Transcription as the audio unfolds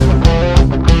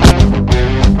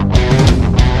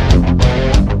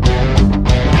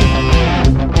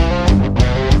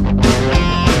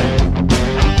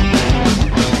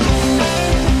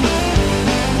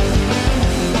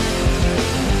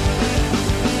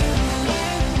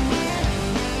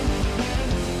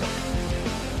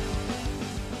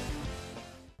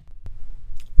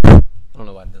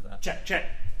Check.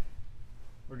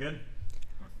 We're good?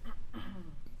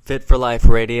 Fit for Life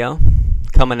Radio,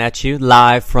 coming at you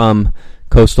live from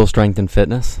Coastal Strength and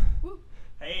Fitness.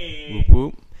 Hey. Whoop,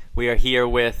 whoop. We are here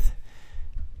with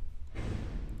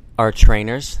our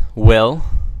trainers, Will,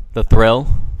 the Thrill.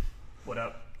 What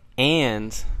up?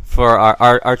 And for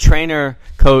our trainer,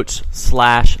 coach /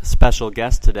 special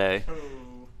guest today, Hello.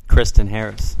 Kristen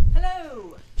Harris.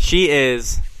 Hello. She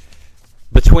is,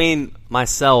 between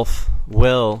myself,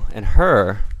 Will, and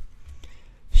her,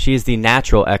 she is the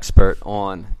natural expert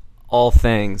on all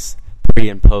things pre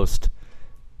and post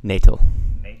natal.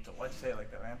 Natal. Why'd you say it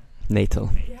like that, man? Natal.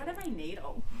 Get out of my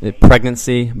natal.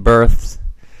 Pregnancy, births,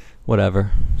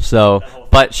 whatever. So,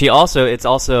 but it's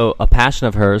also a passion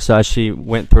of hers. So as she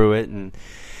went through it and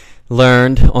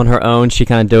learned on her own, she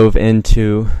kind of dove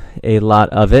into a lot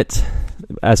of it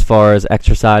as far as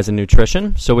exercise and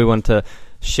nutrition. So we wanted to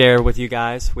share with you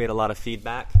guys. We had a lot of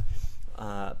feedback,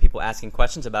 people asking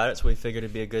questions about it. So we figured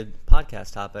it'd be a good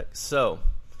podcast topic. So,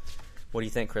 what do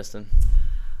you think, Kristen?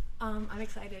 I'm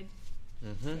excited.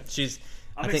 Mm-hmm.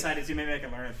 I'm excited too. Maybe I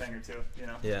can learn a thing or two, you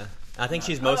know? Yeah. I think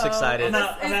she's most excited. I'm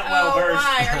not well versed.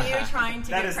 Why are you trying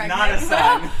to That get is pregnant? not a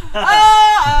sign.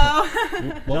 Oh.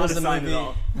 What Not was a the sign movie? at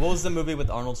all. What was the movie with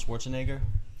Arnold Schwarzenegger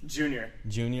Junior,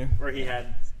 Jr.? where he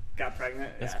got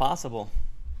pregnant. It's Yeah. possible.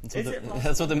 That's Is what, it possible?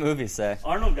 that's what the movies say.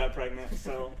 Arnold got pregnant,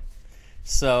 so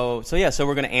So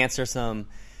we're going to answer some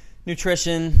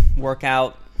nutrition,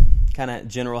 workout, kind of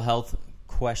general health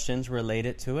questions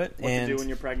related to it. what to do when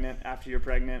you're pregnant, after you're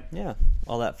pregnant. Yeah,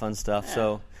 all that fun stuff. Yeah.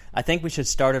 So I think we should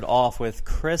start it off with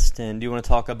Kristen. Do you want to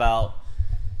talk about,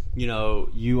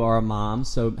 you are a mom,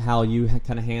 so how you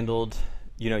kind of handled,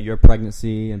 your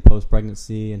pregnancy and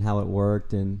post-pregnancy and how it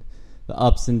worked and the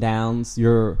ups and downs.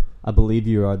 I believe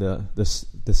you are the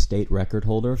state record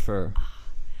holder for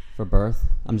birth.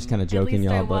 I'm just kind of joking,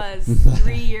 At least y'all. I was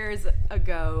 3 years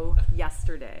ago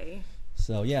yesterday.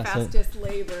 So yeah, Fastest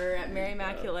labor at Mary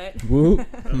Immaculate. woo.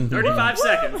 35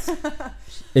 seconds.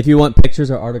 If you want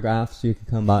pictures or autographs, you can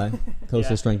come by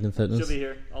Coastal Yeah. Strength and Fitness. She'll be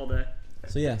here all day.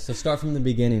 So start from the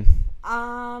beginning.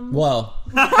 Well,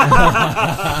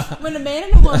 When a man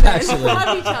and a woman Actually.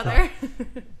 love each other.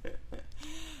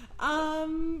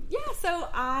 So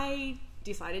I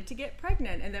decided to get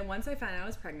pregnant. And then once I found out I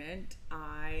was pregnant,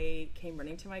 I came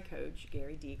running to my coach,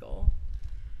 Gary Deagle.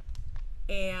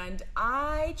 And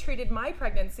I treated my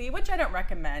pregnancy, which I don't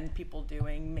recommend people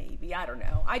doing, maybe, I don't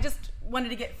know. I just wanted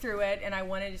to get through it, and I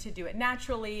wanted to do it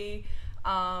naturally,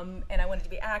 and I wanted to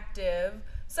be active.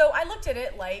 So I looked at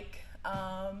it like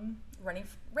running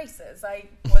races. I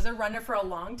was a runner for a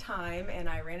long time, and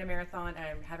I ran a marathon, and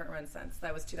I haven't run since.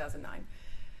 That was 2009.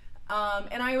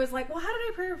 And I was like, well, how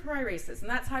did I prepare for my races? And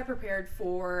that's how I prepared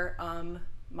for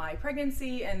my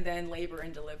pregnancy and then labor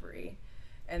and delivery.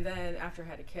 And then after I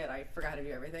had a kid, I forgot how to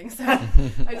do everything. So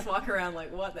I just walk around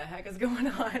like, what the heck is going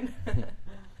on?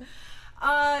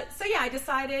 I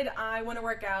decided I want to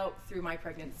work out through my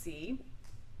pregnancy.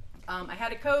 I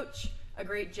had a coach, a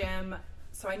great gym,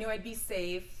 so I knew I'd be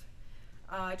safe.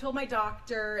 I told my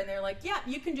doctor, and they're like, yeah,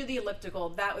 you can do the elliptical.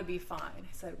 That would be fine.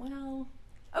 I said, well,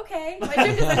 okay. My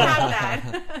gym doesn't have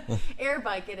that. Air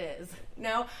bike it is.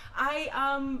 No, I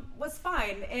was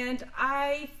fine. And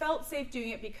I felt safe doing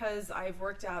it because I've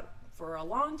worked out for a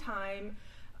long time.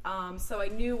 So I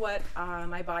knew what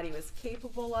my body was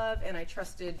capable of, and I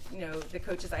trusted, the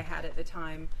coaches I had at the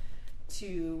time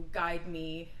to guide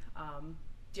me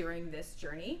during this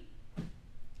journey.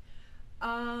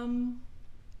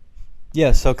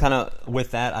 Yeah, so kind of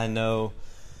with that, I know,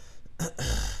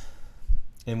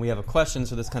 and we have a question,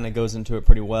 so this kind of goes into it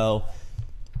pretty well.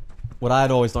 What I had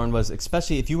always learned was,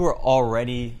 especially if you were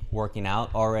already working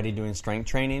out, already doing strength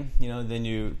training, then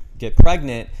you get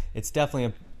pregnant, it's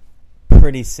definitely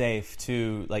pretty safe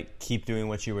to keep doing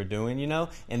what you were doing,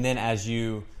 and then as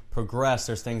you progress,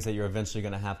 there's things that you're eventually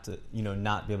going to have to,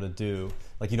 not be able to do.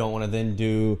 Like you don't want to then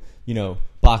do,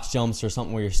 box jumps or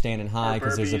something where you're standing high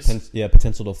because there's a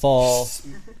potential to fall,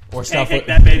 or stuff. Kick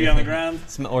that baby on the ground,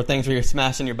 or things where you're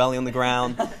smashing your belly on the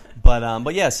ground.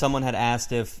 But yeah, someone had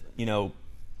asked if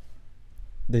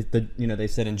they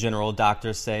said in general,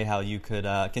 doctors say how you could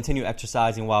continue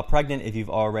exercising while pregnant if you've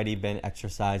already been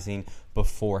exercising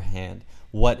beforehand.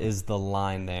 What is the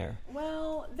line there?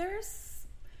 Well, there's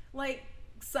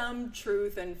some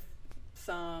truth and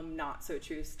some not so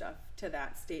true stuff to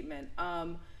that statement.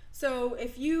 So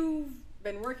if you've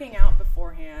been working out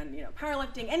beforehand,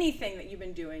 powerlifting, anything that you've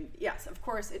been doing, yes, of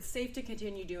course, it's safe to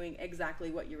continue doing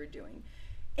exactly what you were doing.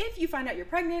 If you find out you're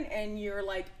pregnant and you're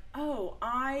like, oh,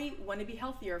 I want to be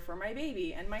healthier for my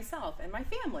baby and myself and my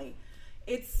family,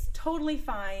 it's totally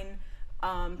fine.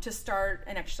 to start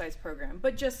an exercise program,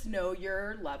 but just know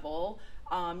your level.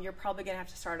 You're probably going to have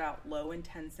to start out low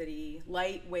intensity,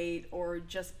 lightweight, or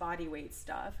just body weight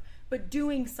stuff. But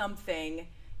doing something,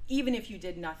 even if you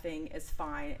did nothing, is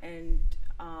fine. And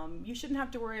you shouldn't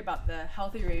have to worry about the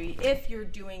health of your baby if you're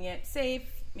doing it safe,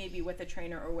 maybe with a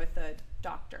trainer or with a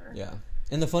doctor. Yeah.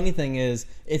 And the funny thing is,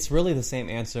 it's really the same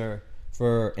answer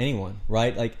for anyone,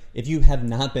 right? Like, if you have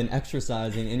not been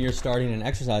exercising and you're starting an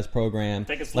exercise program,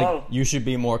 take it slow. You should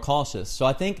be more cautious. So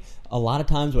I think a lot of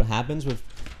times what happens with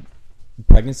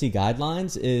pregnancy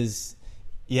guidelines is,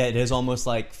 it is almost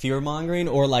like fear-mongering,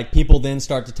 or like people then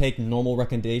start to take normal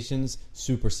recommendations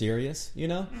super serious, you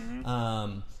know?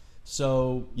 Mm-hmm.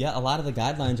 So, a lot of the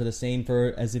guidelines are the same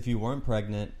for as if you weren't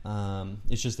pregnant.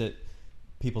 It's just that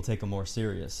people take them more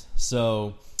serious.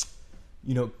 So,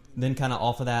 then kind of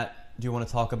off of that, do you want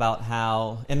to talk about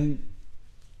how, and,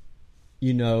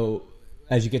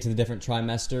 as you get to the different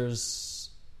trimesters,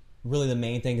 really the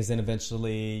main thing is then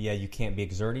eventually, you can't be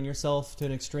exerting yourself to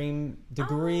an extreme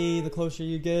degree the closer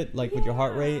you get, like with your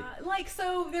heart rate?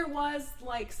 So there was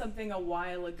something a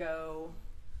while ago,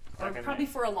 or probably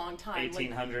for a long time.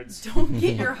 1800s. Don't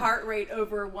get your heart rate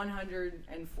over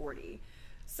 140.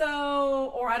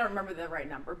 So, or I don't remember the right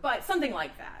number, but something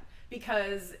like that.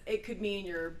 Because it could mean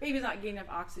your baby's not getting enough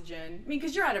oxygen.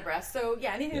 Because you're out of breath. So,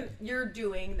 anything that you're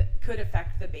doing that could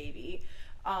affect the baby.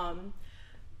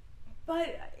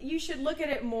 But you should look at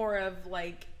it more of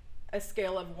like a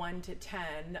scale of 1 to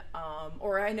 10.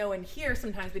 Or I know in here,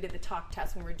 sometimes we did the talk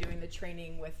test when we're doing the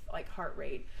training with like heart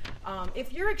rate.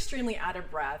 If you're extremely out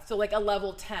of breath, so like a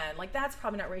level 10, like that's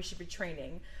probably not where you should be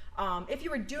training. If you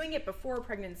were doing it before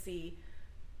pregnancy,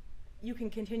 you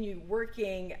can continue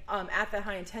working at the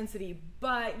high intensity,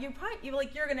 but you're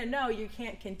going to know you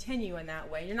can't continue in that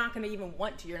way. You're not going to even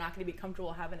want to. You're not going to be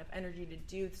comfortable, have enough energy to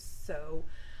do so.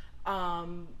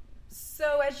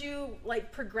 So as you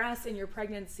progress in your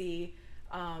pregnancy,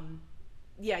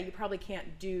 you probably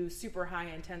can't do super high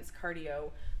intense cardio,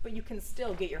 but you can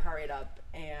still get your heart rate up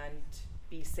and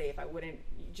be safe. I wouldn't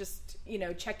just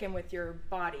check in with your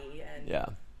body and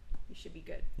you should be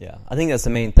good. Yeah, I think that's the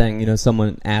main thing.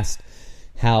 Someone asked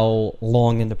how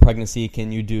long into pregnancy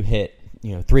can you do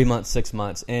HIIT? 3 months, 6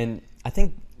 months. And I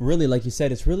think really, like you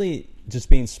said, it's really just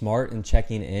being smart and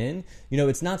checking in.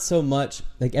 It's not so much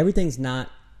like everything's not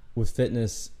with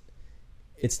fitness.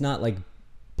 It's not like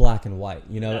black and white,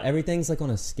 everything's like on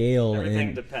a scale.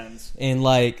 Everything depends. And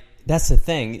that's the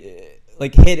thing.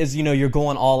 Like HIIT is, you're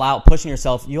going all out, pushing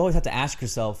yourself. You always have to ask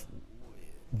yourself,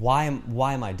 why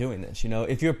am I doing this?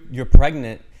 If you're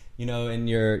pregnant, and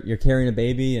you're carrying a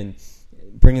baby and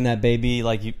bringing that baby,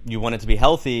 like you want it to be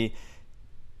healthy,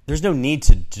 there's no need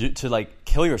to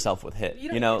kill yourself with HIIT.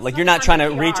 You're not trying to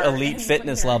reach elite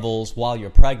fitness levels while you're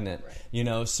pregnant.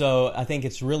 Right. So I think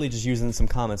it's really just using some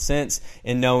common sense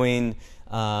and knowing,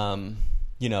 to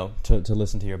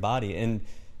listen to your body. And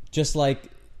just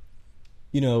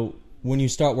when you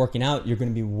start working out, you're going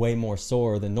to be way more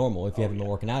sore than normal if you haven't been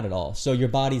working out at all. So your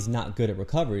body's not good at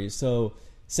recovery. So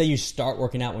say you start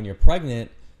working out when you're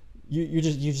pregnant, you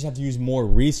just have to use more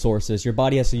resources. Your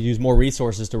body has to use more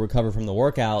resources to recover from the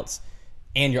workouts,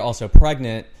 and you're also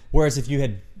pregnant. Whereas if you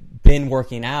had been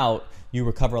working out, you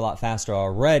recover a lot faster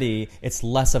already. It's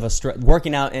less of a stress.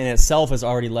 Working out in itself is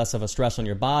already less of a stress on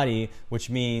your body, which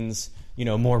means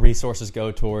more resources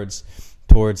go towards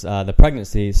the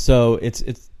pregnancy. So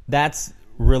that's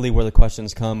really where the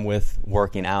questions come with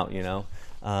working out,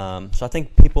 So I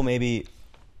think people maybe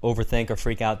overthink or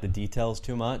freak out the details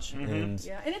too much. Mm-hmm.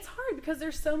 And it's hard because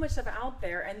there's so much stuff out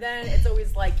there, and then it's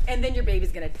always and then your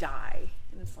baby's gonna die,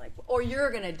 and it's or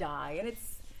you're gonna die, and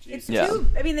it's too.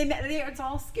 I mean, it's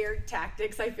all scared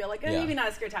tactics. I feel like maybe not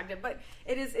a scare tactic, but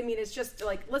it is. I mean, it's just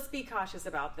let's be cautious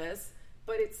about this,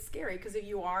 but it's scary because if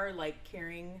you are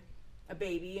carrying a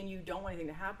baby and you don't want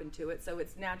anything to happen to it, so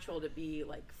it's natural to be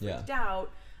freaked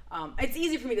out. It's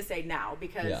easy for me to say now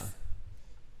because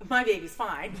my baby's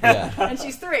fine and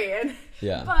she's 3, and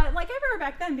but I remember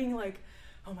back then being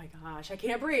oh my gosh, I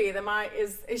can't breathe.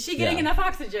 Is she getting enough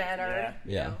oxygen? Or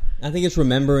I think it's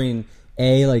remembering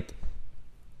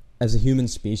as a human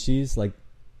species,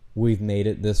 we've made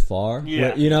it this far.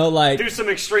 Do some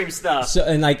extreme stuff. So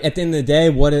and at the end of the day,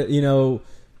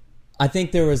 I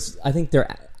think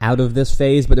they're out of this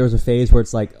phase, but there was a phase where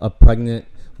it's a pregnant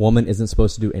woman isn't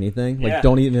supposed to do anything.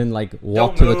 Don't even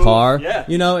walk to the car,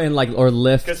 and or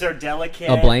lift because they're delicate.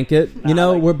 A blanket,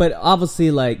 but obviously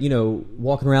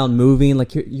walking around moving,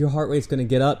 your heart rate's going to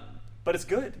get up. But it's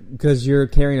good because you're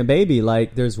carrying a baby.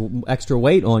 There's extra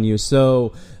weight on you,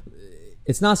 so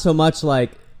it's not so much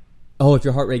if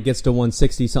your heart rate gets to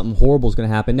 160, something horrible is going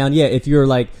to happen. Now, if you're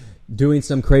doing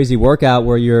some crazy workout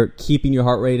where you're keeping your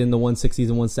heart rate in the 160s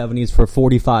and 170s for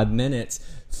 45 minutes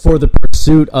for the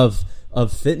pursuit of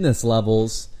fitness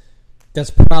levels, that's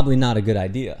probably not a good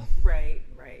idea. Right.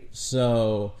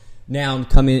 So now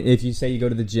if you say you go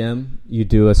to the gym, you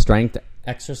do a strength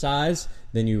exercise,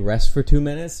 then you rest for 2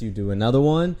 minutes, you do another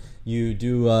one, you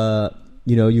do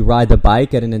you ride the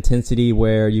bike at an intensity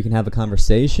where you can have a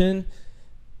conversation.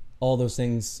 All those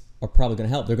things are probably going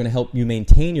to help. They're going to help you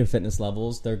maintain your fitness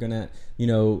levels. They're going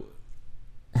to,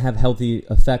 have healthy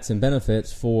effects and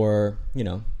benefits for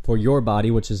your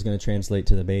body, which is going to translate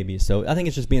to the baby. So I think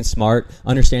it's just being smart,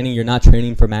 understanding you're not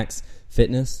training for max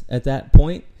fitness at that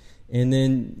point. And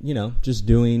then, just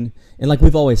doing, and like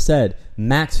we've always said,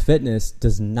 max fitness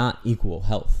does not equal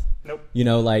health. Nope.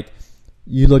 When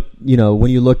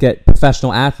you look at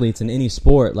professional athletes in any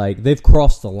sport, like they've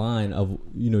crossed the line of,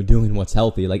 doing what's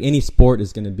healthy. Like any sport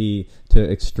is going to be to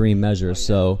extreme measures. Oh, yeah.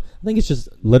 So I think it's just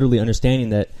literally understanding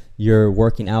that you're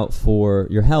working out for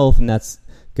your health, and that's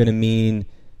going to mean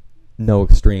no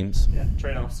extremes. Yeah,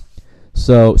 trade-offs.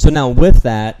 So now with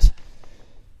that,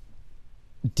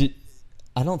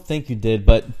 I don't think you did,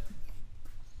 but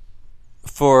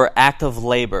for active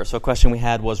labor, so a question we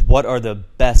had was, what are the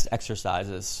best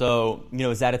exercises? So,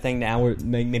 is that a thing now? We're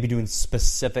maybe doing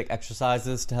specific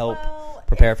exercises to help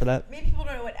prepare for that? Maybe people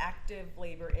don't know what active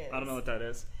labor is. I don't know what that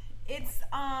is. It's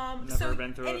Never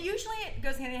been through it. And usually it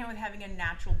goes hand in hand with having a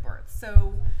natural birth.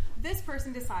 So this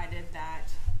person decided that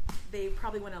they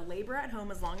probably want to labor at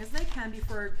home as long as they can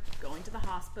before going to the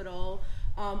hospital.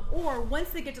 Or once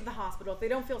they get to the hospital, if they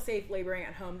don't feel safe laboring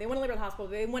at home, they want to labor at the hospital.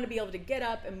 They want to be able to get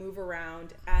up and move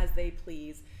around as they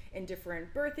please in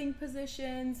different birthing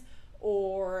positions,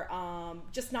 or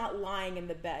just not lying in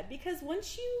the bed. Because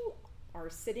once you are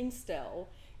sitting still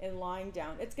and lying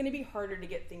down, it's going to be harder to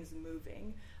get things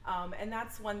moving. And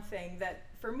that's one thing that,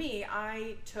 for me,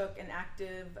 I took an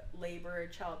active labor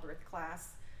childbirth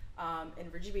class in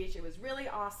Virginia Beach. It was really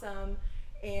awesome.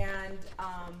 And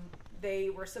they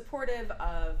were supportive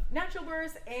of natural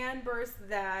births and births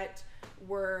that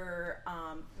were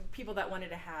people that wanted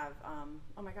to have,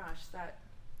 that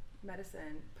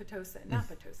medicine, Pitocin, not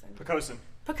Pitocin.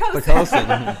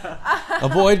 Pitocin.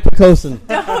 Avoid Pitocin.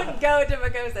 Don't go to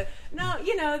Pitocin. No,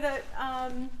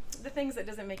 the things that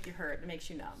doesn't make you hurt, it makes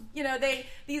you numb.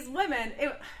 These women,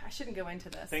 I shouldn't go into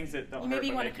this. Things that don't hurt, maybe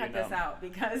you want make to cut you this numb. out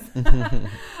because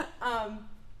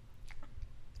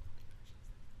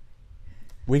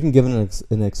we can give it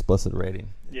an explicit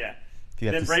rating. Yeah.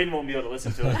 Then Braden won't be able to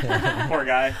listen to it. Poor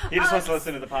guy. He just wants to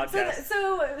listen to the podcast.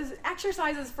 So it was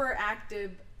exercises for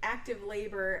active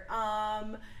labor,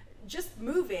 just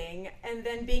moving, and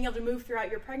then being able to move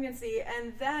throughout your pregnancy,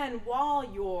 and then while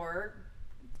you're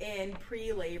in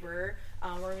pre-labor,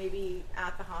 or maybe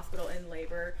at the hospital in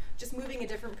labor, just moving in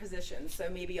different positions. So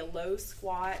maybe a low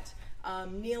squat,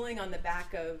 kneeling on the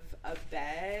back of a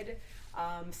bed,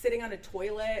 sitting on a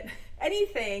toilet,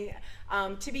 anything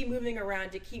to be moving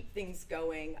around to keep things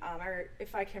going. Or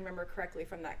if I can remember correctly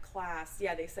from that class,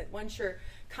 they said once you're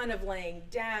kind of laying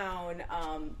down,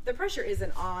 the pressure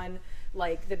isn't on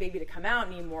like the baby to come out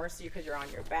anymore, so because you're on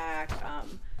your back.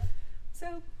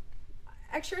 So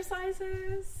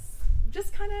exercises,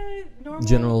 just kind of normal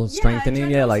general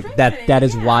strengthening. Strengthening. That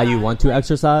is why you want to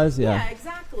exercise. Yeah,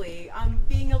 exactly.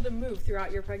 Being able to move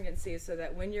throughout your pregnancy so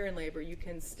that when you're in labor, you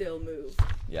can still move.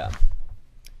 Yeah.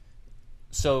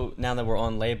 So now that we're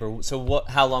on labor,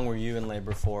 how long were you in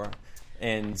labor for?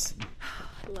 And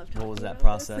what was that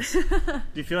process? Do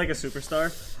you feel like a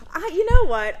superstar? You know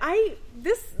what?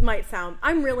 This might sound,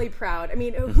 I'm really proud. I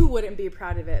mean, who wouldn't be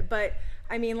proud of it? But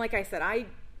I mean, like I said, I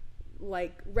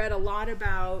read a lot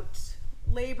about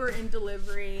labor and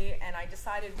delivery, and I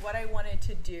decided what I wanted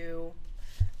to do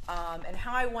and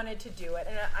how I wanted to do it.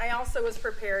 And I also was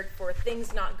prepared for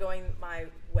things not going my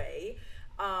way.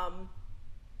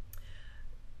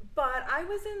 But I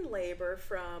was in labor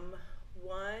from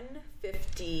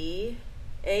 1:50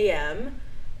 a.m.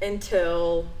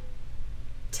 until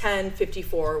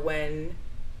 10:54 when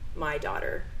my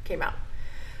daughter came out.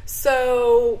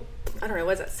 So, I don't know,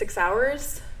 was that 6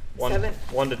 hours? 1 to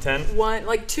 10?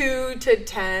 2 to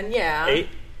 10, yeah.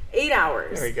 8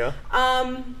 hours. There you go.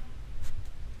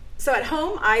 So at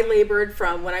home, I labored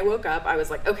from when I woke up. I was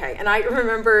like, okay. And I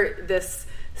remember this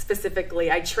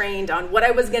specifically. I trained on what I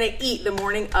was going to eat the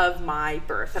morning of my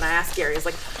birth. And I asked Gary, I was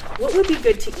like, what would be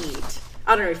good to eat?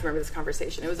 I don't know if you remember this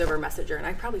conversation. It was over Messenger, and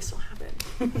I probably still have it.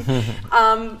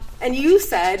 And you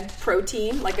said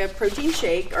protein, like a protein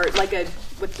shake, or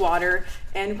with water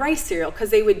and rice cereal,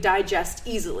 because they would digest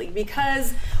easily.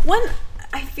 Because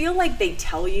I feel like they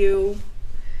tell you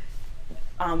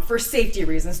for safety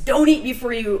reasons. Don't eat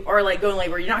before you are like go in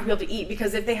labor. You're not gonna be able to eat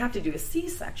because if they have to do a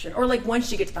C-section, or like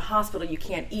once you get to the hospital, you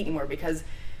can't eat anymore because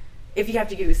if you have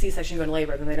to do a C-section, go into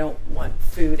labor, then they don't want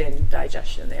food and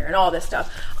digestion there and all this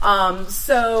stuff.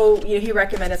 So he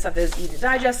recommended stuff that is easy to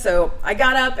digest. So I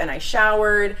got up and I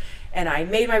showered and I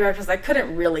made my breakfast. I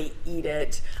couldn't really eat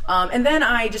it. And then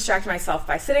I distracted myself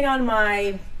by sitting on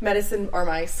my medicine or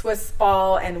my Swiss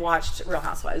ball and watched Real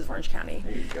Housewives of Orange County.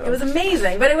 There you go. It was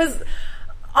amazing, but it was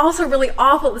also really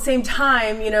awful at the same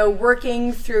time,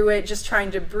 working through it, just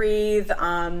trying to breathe,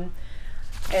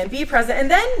 and be present.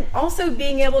 And then also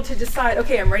being able to decide,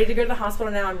 okay, I'm ready to go to the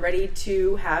hospital now. I'm ready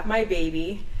to have my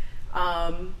baby.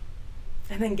 And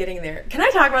then getting there. Can I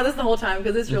talk about this the whole time?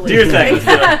 Because it's really do your thing.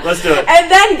 Let's do it. And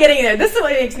then getting there. This is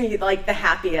what makes me like the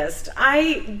happiest.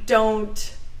 I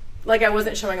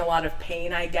wasn't showing a lot of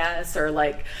pain, I guess, or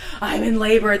like, I'm in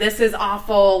labor. This is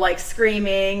awful, like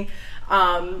screaming.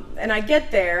 And I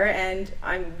get there and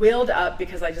I'm wheeled up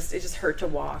because it just hurt to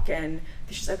walk. And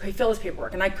she's like, okay, fill this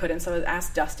paperwork. And I couldn't. So I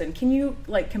asked Dustin, can you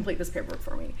like complete this paperwork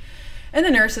for me? And the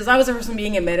nurses, I was the first one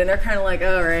being admitted. They're kind of like,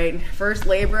 all right, first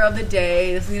labor of the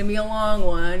day. This is going to be a long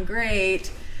one. Great.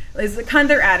 It's kind of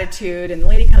their attitude. And the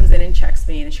lady comes in and checks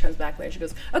me. And she comes back later. She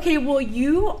goes, okay, well,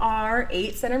 you are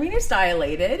 8 centimeters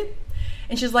dilated.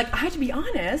 And she's like, I have to be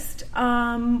honest.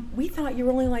 We thought you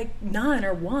were only like none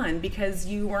or 1 because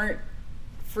you weren't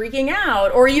freaking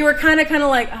out, or you were kind of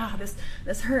like, oh,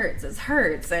 this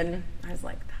hurts, and I was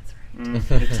like, that's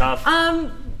right. It's tough.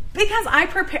 Because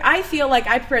I feel like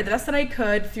I prepared the best that I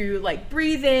could through like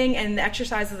breathing and the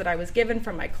exercises that I was given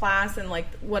from my class and like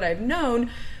what I've known,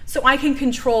 so I can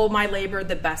control my labor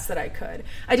the best that I could.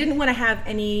 I didn't want to have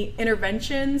any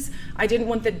interventions. I didn't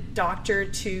want the doctor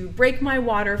to break my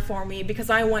water for me because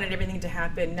I wanted everything to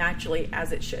happen naturally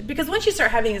as it should. Because once you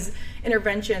start having these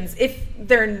interventions, if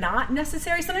they're not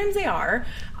necessary, sometimes they are,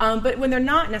 but when they're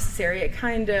not necessary, it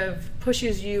kind of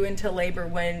pushes you into labor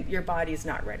when your body's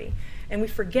not ready. And we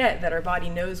forget that our body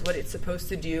knows what it's supposed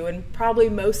to do in probably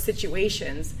most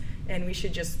situations, and we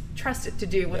should just trust it to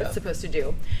do what it's supposed to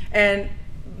do. And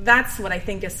that's what I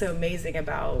think is so amazing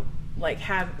about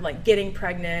getting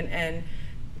pregnant and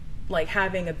like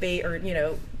having a baby, or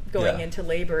going into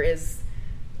labor is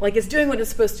like it's doing what it's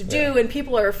supposed to do. And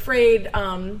people are afraid,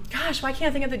 gosh, why can't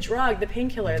I think of the drug, the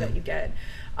painkiller that you get,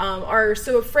 are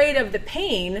so afraid of the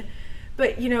pain,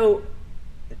 but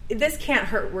this can't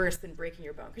hurt worse than breaking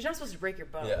your bone, because you're not supposed to break your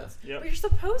bones, but you're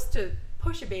supposed to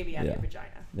push a baby out of your vagina.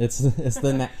 It's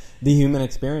the human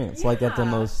experience, like at the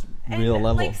most real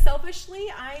level. Like selfishly,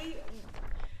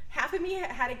 half of me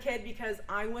had a kid because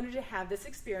I wanted to have this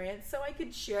experience so I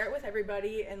could share it with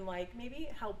everybody and like maybe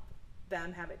help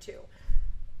them have it too.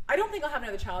 I don't think I'll have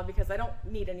another child because I don't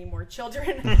need any more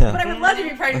children, but I would love to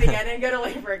be pregnant again and go to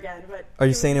labor again. But are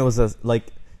you saying it was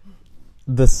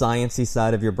the sciencey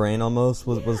side of your brain almost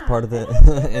was part of the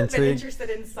I've intrigue? been interested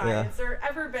in science or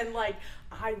ever been like,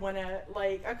 I want to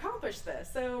like accomplish this.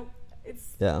 So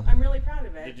I'm really proud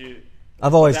of it.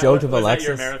 I've always joked with Alexis.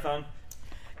 Was that your marathon?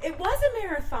 It was a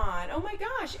marathon. Oh my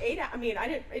gosh, 8 hours. I mean,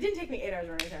 it didn't take me 8 hours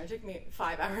to run a marathon. It took me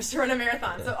 5 hours to run a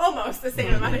marathon. So almost the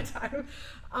same amount of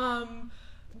time.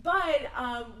 But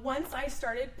once I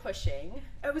started pushing,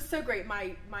 it was so great.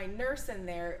 My nurse in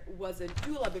there was a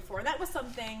doula before, and that was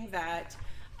something that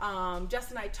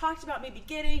Justin and I talked about maybe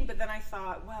getting, but then I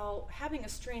thought, well, having a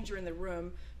stranger in the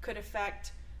room could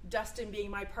affect Dustin being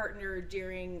my partner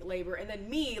during labor, and then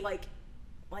me like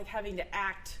having to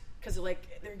act, because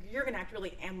you're going to act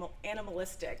really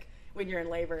animalistic when you're in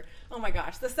labor. Oh my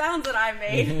gosh, the sounds that I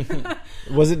made.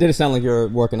 Did it sound like you were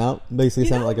working out? Basically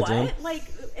sounded like a gym? Like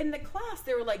in the class,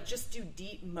 they were like, just do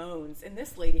deep moans. And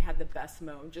this lady had the best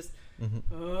moan. Just,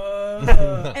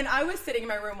 and I was sitting in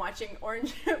my room watching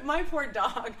Orange. My poor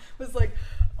dog was like,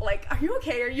 are you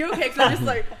okay? Are you okay? Because I'm just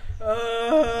like,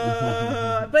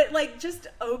 but like just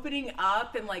opening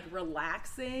up and like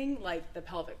relaxing, like the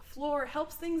pelvic floor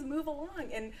helps things move along.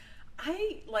 And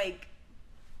I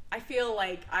feel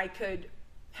like I could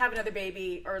have another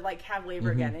baby or like have labor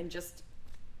again and just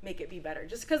make it be better,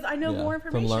 just because I know more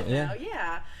information now.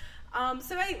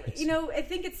 So I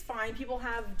think it's fine. People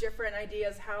have different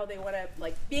ideas how they want to,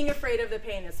 like, being afraid of the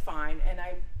pain is fine. And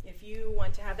if you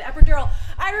want to have the epidural,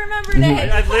 I remembered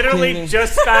it. I literally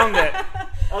just found it. I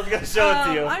was going to show it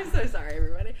to you. I'm so sorry,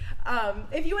 everybody.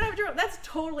 If you want to have a epidural, that's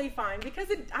totally fine, because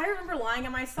I remember lying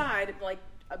on my side, like,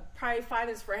 probably 5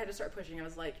 minutes before I had to start pushing. I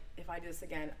was like, if I do this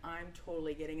again, I'm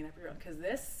totally getting an epidural, because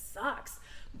this sucks.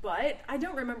 But I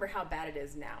don't remember how bad it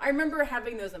is now. I remember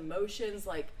having those emotions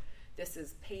like, this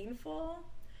is painful,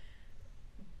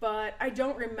 but I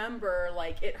don't remember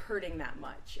like it hurting that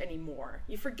much anymore.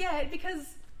 You forget,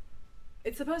 because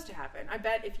it's supposed to happen. I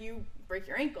bet if you break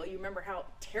your ankle, you remember how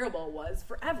terrible it was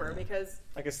forever because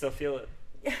I can still feel it.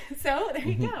 So there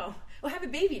you go. Well, have a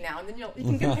baby now, and then you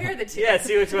can compare the two. Yeah,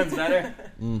 see which one's better.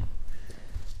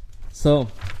 So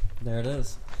there it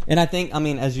is. And I think, I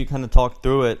mean, as you kind of talk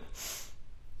through it,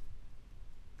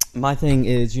 my thing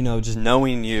is, just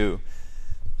knowing you,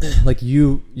 like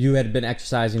you had been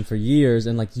exercising for years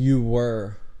and like you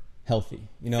were healthy,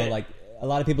 like a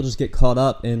lot of people just get caught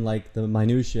up in like the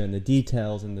minutia and the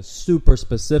details and the super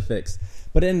specifics.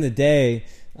 But in the day,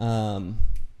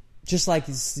 just like,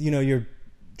 you're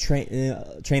training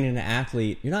an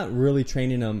athlete, you're not really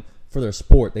training them for their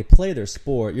sport. They play their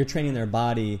sport. You're training their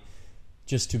body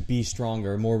just to be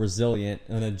stronger, more resilient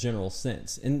in a general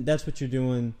sense. And that's what you're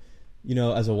doing,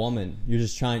 as a woman. You're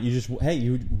just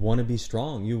you want to be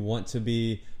strong. You want to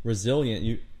be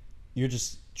resilient. You're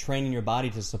just training your body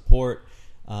to support,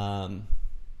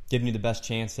 giving you the best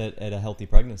chance at a healthy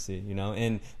pregnancy,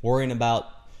 and worrying about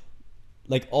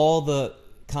like all the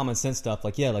common sense stuff.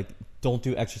 Like, don't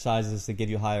do exercises that give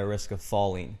you higher risk of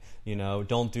falling.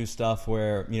 Don't do stuff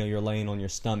where, you're laying on your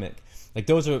stomach. Like,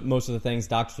 those are most of the things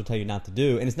doctors will tell you not to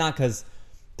do. And it's not because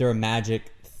they're a magic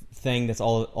thing that's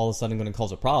all of a sudden going to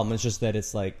cause a problem. It's just that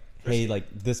it's like, hey, like,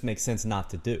 this makes sense not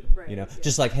to do. Right, yeah.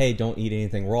 Just like, hey, don't eat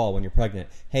anything raw when you're pregnant.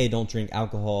 Hey, don't drink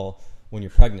alcohol when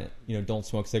you're pregnant. Don't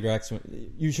smoke cigarettes.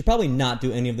 You should probably not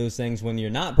do any of those things when you're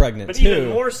not pregnant, but too. Even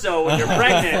more so when you're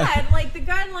pregnant. Like, the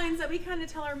guidelines that we kind of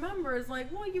tell our members,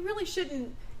 like, well, you really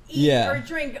shouldn't eat or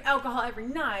drink alcohol every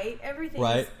night.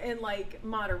 Everything's in like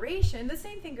moderation. The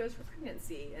same thing goes for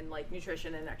pregnancy and like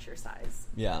nutrition and exercise.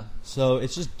 Yeah. So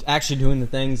it's just actually doing the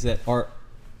things that are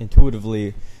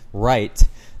intuitively right.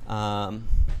 And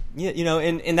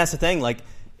that's the thing. Like,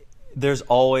 there's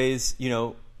always,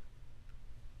 the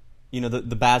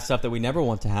bad stuff that we never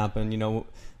want to happen.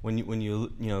 When you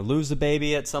lose a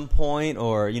baby at some point,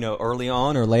 or early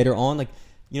on or later on, like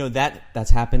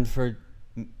that's happened for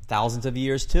thousands of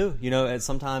years too. At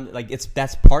some time, like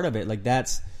that's part of it. Like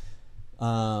that's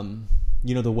the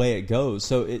way it goes.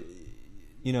 So it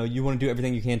you want to do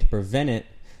everything you can to prevent it,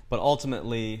 but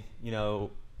ultimately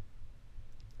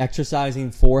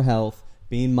exercising for health,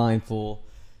 being mindful,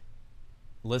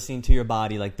 listening to your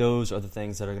body, like those are the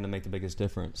things that are going to make the biggest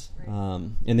difference. Right.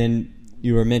 And then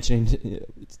you were mentioning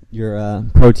your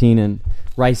protein and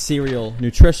rice cereal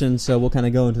nutrition, so we'll kind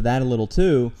of go into that a little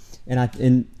too.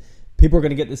 And people are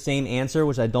going to get the same answer,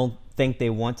 which I don't think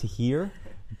they want to hear.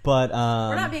 But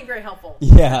we're not being very helpful.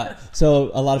 Yeah.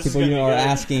 So a lot of people, are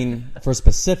asking for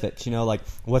specifics. Like,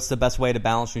 what's the best way to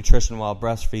balance nutrition while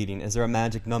breastfeeding? Is there a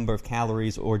magic number of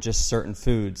calories or just certain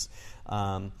foods?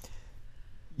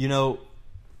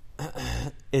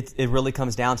 It really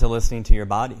comes down to listening to your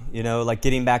body. Like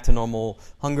getting back to normal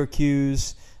hunger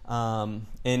cues.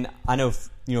 And I know,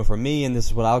 for me, and this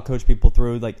is what I'll coach people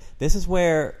through. Like, this is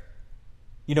where,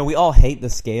 we all hate the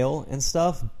scale and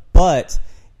stuff, but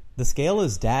the scale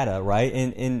is data, right?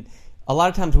 And a lot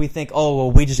of times we think, oh,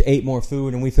 well, we just ate more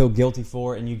food and we feel guilty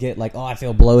for it, and you get like, oh, I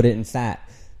feel bloated and fat.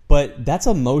 But that's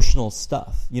emotional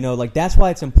stuff, like that's why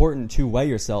it's important to weigh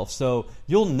yourself. So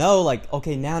you'll know, like,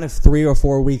 okay, now if 3 or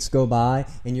 4 weeks go by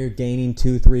and you're gaining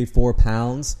 2, 3, 4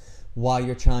 pounds while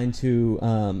you're trying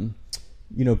to,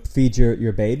 feed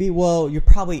your baby, well, you're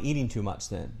probably eating too much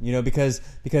then, because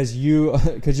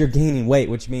you're gaining weight,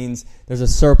 which means there's a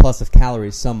surplus of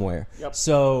calories somewhere. Yep.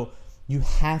 So you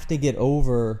have to get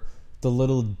over the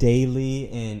little daily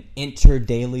and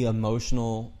inter-daily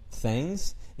emotional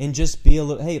things and just be a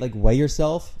little, hey, like weigh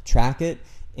yourself, track it,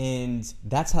 and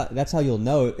that's how you'll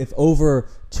know. If over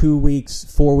 2 weeks,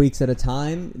 4 weeks at a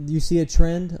time you see a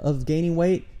trend of gaining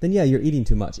weight, then yeah, you're eating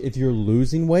too much. If you're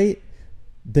losing weight,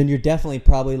 then you're definitely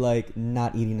probably like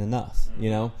not eating enough,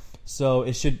 So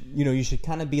it should, you should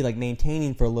kind of be like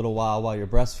maintaining for a little while you're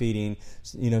breastfeeding,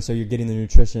 so you're getting the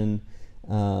nutrition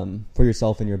for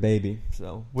yourself and your baby.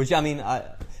 So, which, I mean,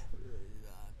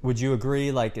 would you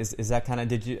agree? Like, is that kind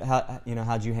of,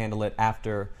 how'd you handle it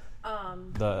after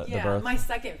the birth? My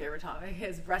second favorite topic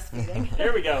is breastfeeding.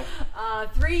 Here we go.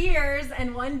 3 years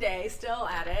and 1 day, still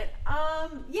at it.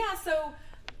 So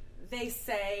they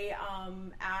say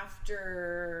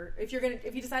if you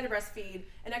decide to breastfeed,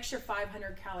 an extra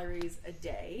 500 calories a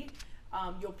day,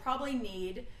 you'll probably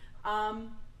need. I've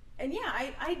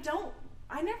never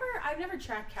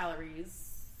tracked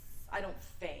calories. I don't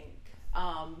think,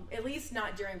 at least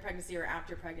not during pregnancy or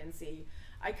after pregnancy.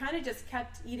 I kind of just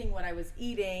kept eating what I was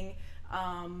eating.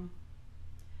 I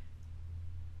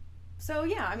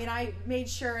I made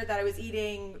sure that I was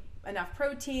eating enough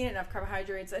protein, enough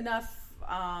carbohydrates, enough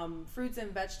fruits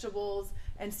and vegetables,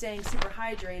 and staying super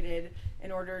hydrated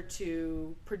in order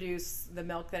to produce the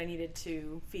milk that I needed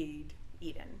to feed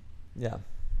Eden. Yeah.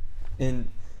 And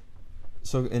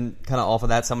kind of off of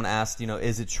that, someone asked,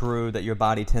 is it true that your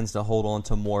body tends to hold on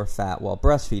to more fat while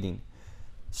breastfeeding?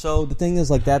 So the thing is,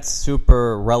 that's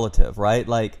super relative, right?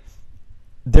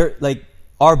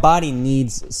 Our body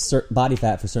needs body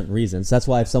fat for certain reasons. That's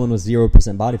why if someone was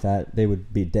 0% body fat, they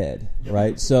would be dead,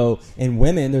 right? So in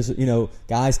women, there's,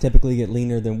 guys typically get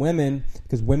leaner than women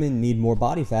because women need more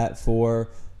body fat for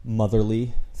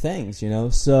motherly things,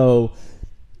 So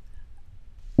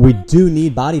we do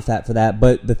need body fat for that.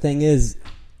 But the thing is,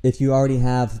 if you already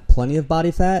have plenty of body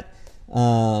fat,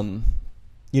 then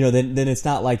it's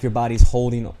not like your body's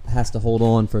has to hold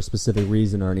on for a specific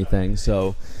reason or anything.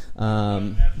 So,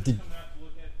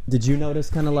 did you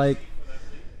notice kind of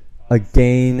a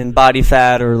gain in body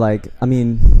fat or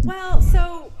Well,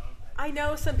 so I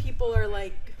know some people are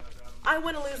like, I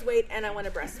want to lose weight and I want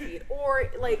to breastfeed. Or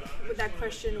that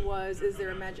question was, is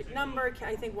there a magic number?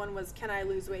 I think one was, can I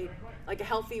lose weight, a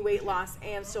healthy weight loss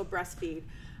and still breastfeed?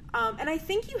 And I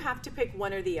think you have to pick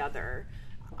one or the other.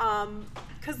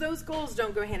 Because those goals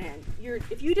don't go hand in hand.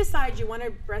 If you decide you want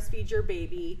to breastfeed your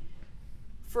baby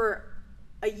for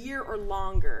a year or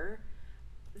longer,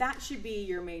 that should be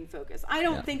your main focus. I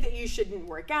don't think that you shouldn't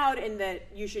work out and that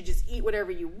you should just eat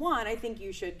whatever you want. I think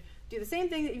you should do the same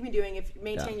thing that you've been doing if you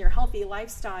maintain your healthy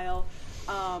lifestyle,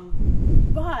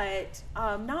 but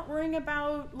not worrying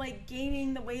about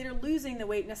gaining the weight or losing the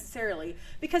weight necessarily.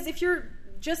 Because if you're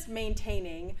just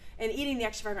maintaining and eating the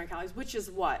extra 500 calories, which is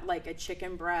what, a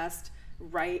chicken breast,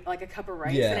 right? A cup of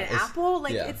rice and an apple.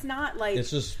 It's not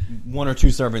it's just 1 or 2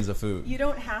 servings of food. You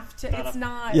don't have to. It's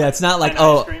not. Yeah, it's not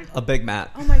a Big Mac.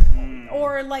 Oh my god!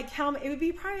 Or how it would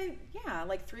be probably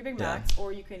 3 Big Macs,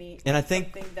 or you can eat. And I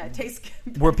think something that tastes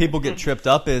good. Where people get tripped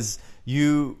up is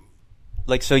you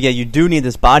do need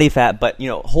this body fat, but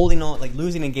holding on,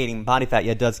 losing and gaining body fat,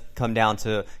 does come down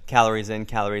to calories in,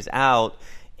 calories out,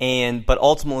 but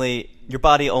ultimately your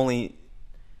body only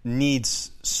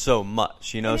needs so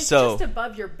much, And it's just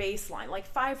above your baseline,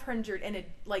 500 and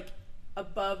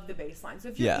above the baseline. So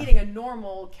if you're eating a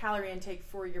normal calorie intake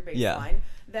for your baseline,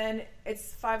 then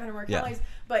it's 500 more calories.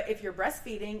 But if you're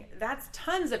breastfeeding, that's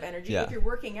tons of energy. If you're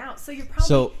working out, so you're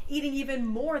probably eating even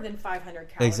more than 500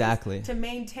 calories to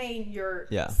maintain your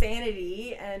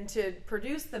sanity and to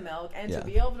produce the milk and to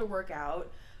be able to work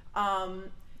out.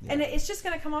 And it's just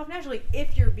going to come off naturally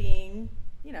if you're being,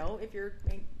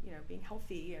 being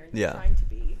healthy or trying to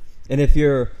be. And if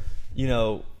you're,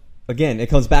 again, it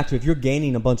comes back to if you're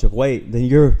gaining a bunch of weight, then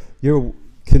you're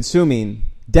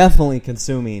definitely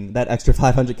consuming that extra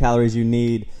 500 calories you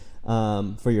need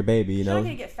for your baby. You're not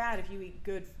going to get fat if you eat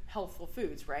good, healthful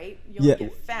foods, right? You'll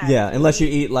get fat. Yeah, unless you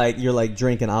eat you're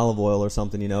drinking olive oil or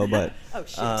something, But oh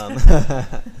shit.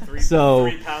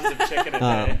 3 pounds of chicken a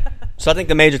day. So I think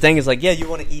the major thing is you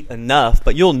want to eat enough,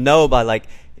 but you'll know by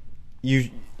you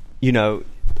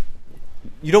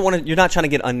don't want to. You're not trying to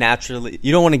get unnaturally.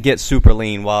 You don't want to get super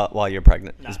lean while you're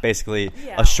pregnant. No. It's basically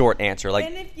a short answer.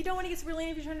 And if you don't want to get super lean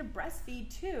if you're trying to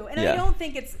breastfeed too. And I don't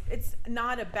think it's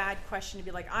not a bad question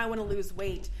to be I want to lose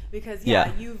weight because your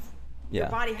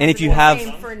body has and if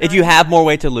you have more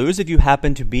weight to lose, if you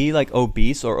happen to be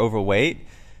obese or overweight,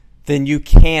 then you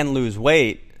can lose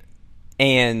weight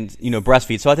and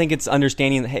breastfeed. So I think it's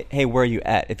understanding hey, where are you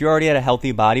at? If you're already at a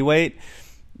healthy body weight,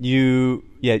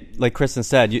 like Kristen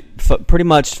said, you pretty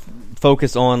much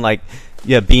focus on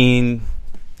being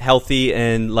healthy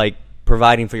and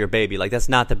providing for your baby. That's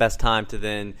not the best time to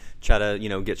then try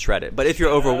to get shredded. But if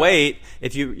you're overweight,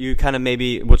 if you kind of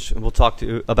maybe, which we'll talk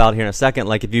about here in a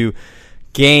second, if you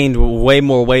gained way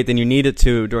more weight than you needed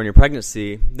to during your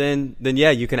pregnancy, then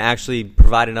you can actually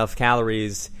provide enough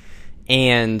calories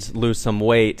and lose some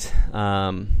weight.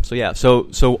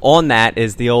 So on that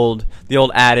is the old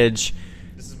adage.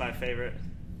 This is my favorite.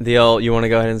 You want to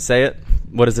go ahead and say it?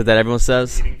 What is it that everyone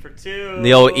says? Eating for 2.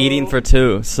 The old eating for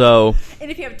 2. So. And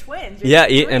if you have twins.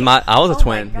 I was a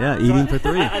twin. Yeah, eating for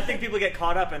 3. I think people get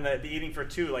caught up in the eating for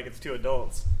 2 it's 2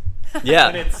 adults.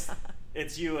 Yeah. But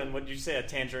it's you and what did you say, a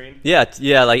tangerine? Yeah,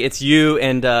 it's you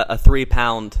and a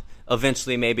 3-pound,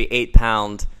 eventually maybe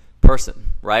 8-pound person,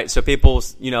 right? So people,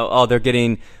 they're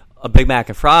getting a Big Mac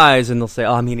and fries, and they'll say,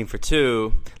 I'm eating for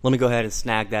 2. Let me go ahead and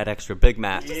snag that extra Big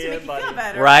Mac. Just to make you feel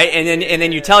better. Right? And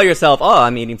then you tell yourself,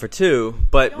 I'm eating for 2.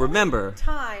 But remember. The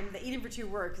time that eating for 2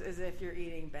 works is if you're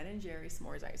eating Ben & Jerry's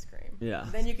s'mores ice cream. Yeah.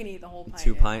 Then you can eat the whole pint.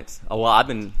 2 pints. Oh, well, I've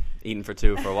been eating for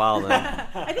 2 for a while then.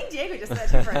 I think Diego just said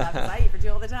 2 for a while because I eat for 2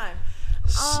 all the time.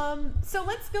 So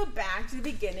let's go back to the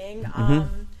beginning.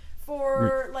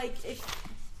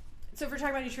 So if we're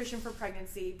talking about nutrition for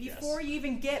pregnancy, before Yes. you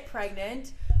even get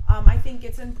pregnant, I think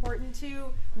it's important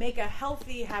to make a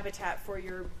healthy habitat for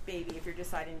your baby if you're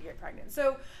deciding to get pregnant.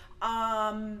 So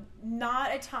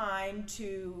not a time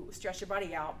to stress your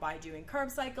body out by doing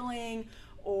carb cycling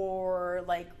or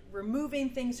like removing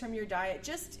things from your diet,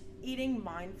 just eating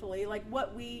mindfully, like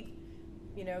what we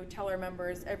tell our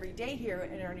members every day here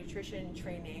in our nutrition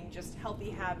training, just healthy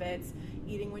habits,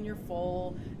 eating when you're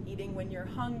full, eating when you're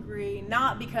hungry,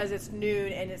 not because it's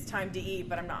noon and it's time to eat,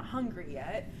 but I'm not hungry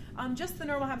yet. Just the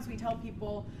normal habits we tell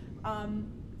people,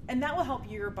 and that will help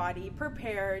your body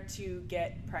prepare to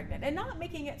get pregnant and not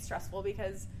making it stressful,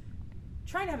 because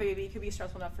trying to have a baby could be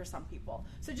stressful enough for some people.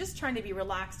 So just trying to be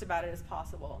relaxed about it as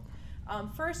possible.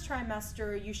 First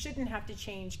trimester, you shouldn't have to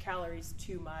change calories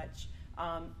too much.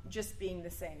 Just being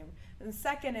the same. And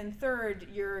second and third,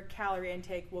 your calorie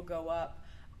intake will go up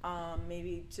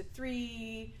maybe to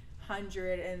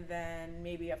 300 and then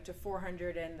maybe up to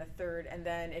 400 in the third. And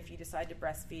then if you decide to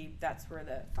breastfeed, that's where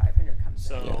the 500 comes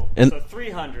in. So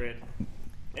 300.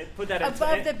 And put that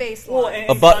above the baseline. Well,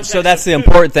 Above, so that's the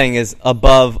important thing, is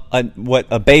above what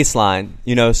a baseline.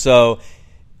 So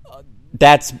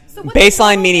that's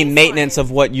baseline, meaning maintenance of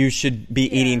what you should be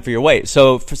eating for your weight.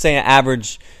 So for say an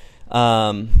average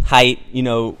height,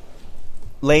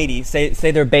 lady, say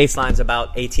their baseline's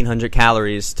about 1,800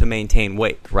 calories to maintain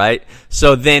weight, right?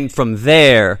 So then from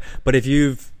there, but if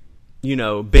you've,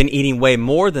 been eating way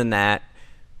more than that,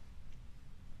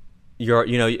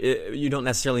 you don't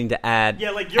necessarily need to add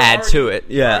to it.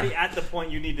 You're already at the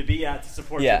point you need to be at to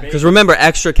support your baby. Because remember,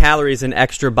 extra calories and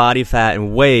extra body fat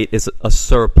and weight is a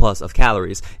surplus of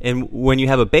calories. And when you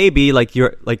have a baby, like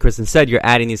Kristen said, you're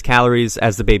adding these calories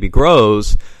as the baby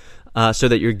grows, so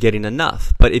that you're getting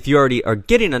enough. But if you already are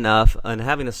getting enough and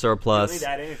having a surplus,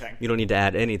 you don't need to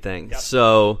add anything. Yep.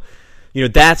 So,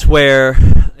 that's where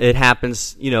it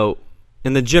happens.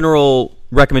 And the general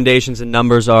recommendations and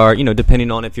numbers are,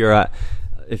 depending on if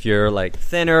you're like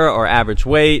thinner or average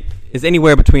weight, is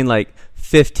anywhere between like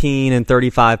 15 and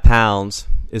 35 pounds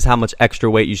is how much extra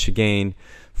weight you should gain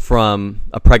from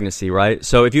a pregnancy, right?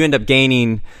 So if you end up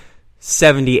gaining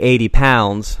 70, 80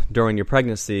 pounds during your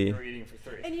pregnancy, you're eating for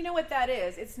 3. And you know what that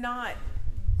is? It's not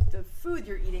the food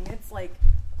you're eating. It's like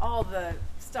all the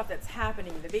stuff that's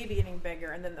happening, the baby getting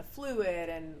bigger, and then the fluid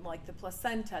and like the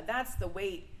placenta. That's the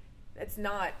weight. It's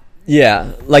not.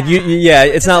 Yeah, like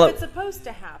it's not like it's supposed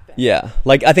to happen. Yeah,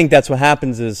 like I think that's what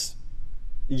happens is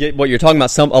what you're talking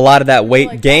about. A lot of that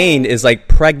weight gain is like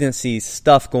pregnancy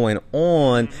stuff going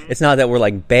on. Mm-hmm. It's not that we're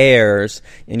like bears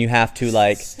and you have to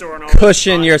like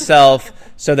cushion yourself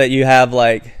so that you have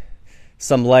like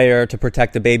some layer to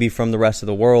protect the baby from the rest of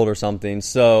the world or something.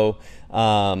 So,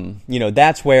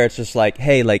 that's where it's just like,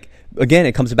 hey, like again,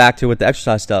 it comes back to with the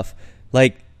exercise stuff,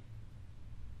 like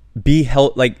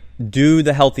do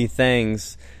the healthy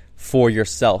things for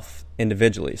yourself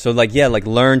individually. So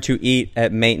learn to eat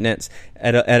at maintenance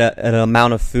at an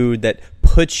amount of food that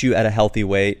puts you at a healthy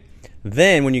weight.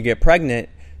 Then when you get pregnant,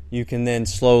 you can then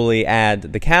slowly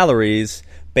add the calories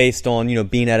based on,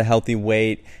 being at a healthy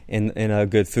weight and a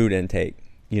good food intake,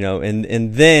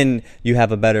 and then you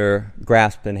have a better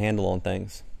grasp and handle on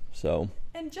things. So,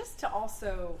 and just to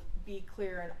also be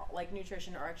clear in like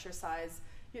nutrition or exercise,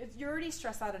 you're already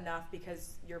stressed out enough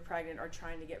because you're pregnant or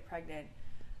trying to get pregnant.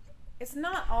 It's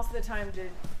not also the time to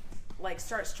like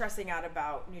start stressing out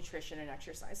about nutrition and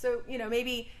exercise. So,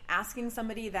 maybe asking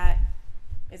somebody that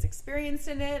is experienced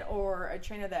in it or a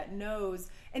trainer that knows.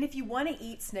 And if you want to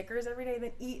eat Snickers every day,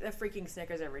 then eat the freaking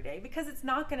Snickers every day, because it's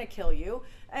not going to kill you.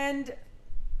 And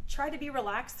try to be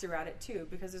relaxed throughout it too,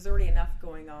 because there's already enough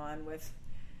going on with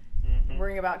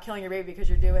worrying about killing your baby because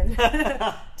you're doing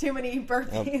too many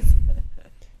burpees.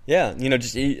 Yeah,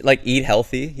 just eat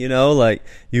healthy, like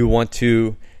you want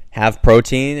to have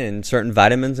protein and certain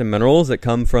vitamins and minerals that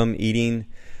come from eating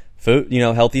food,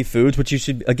 healthy foods, which you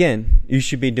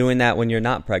should be doing that when you're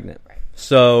not pregnant. Right.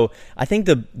 So I think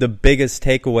the biggest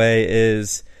takeaway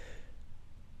is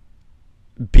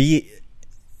be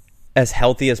as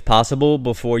healthy as possible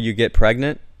before you get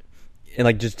pregnant,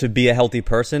 and just to be a healthy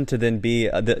person, to then be,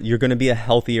 you're going to be a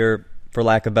healthier, for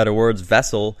lack of better words,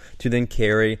 vessel to then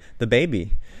carry the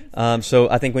baby. So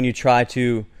I think when you try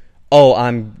to,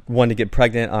 I'm one to get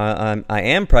pregnant, I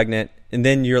am pregnant, and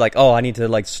then you're like, I need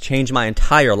to change my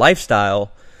entire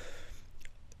lifestyle.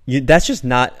 That's just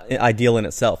not ideal in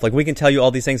itself. Like, we can tell you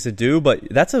all these things to do, but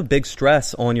that's a big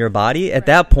stress on your body. At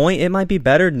that point, it might be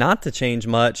better not to change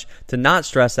much, to not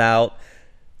stress out.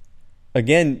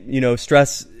 Again,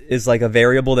 stress is like a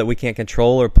variable that we can't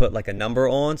control or put like a number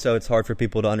on, so it's hard for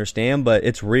people to understand, but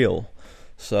it's real.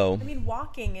 So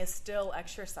walking is still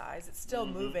exercise. It's still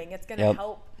moving. It's going to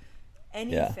help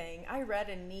anything. I read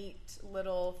a neat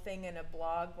little thing in a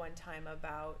blog one time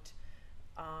about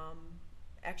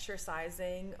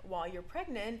exercising while you're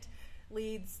pregnant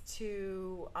leads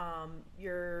to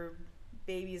your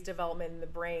baby's development in the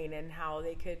brain and how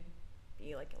they could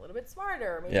be like a little bit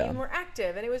smarter, maybe even more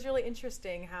active. And it was really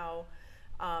interesting how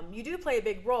you do play a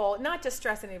big role, not to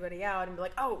stress anybody out and be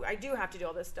like, oh, I do have to do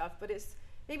all this stuff, but it's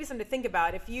maybe something to think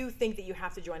about. If you think that you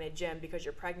have to join a gym because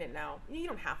you're pregnant now, you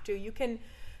don't have to. You can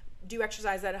do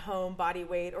exercise at home, body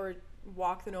weight, or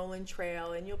walk the Nolan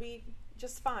Trail, and you'll be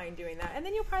just fine doing that. And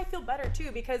then you'll probably feel better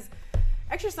too, because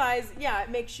exercise, it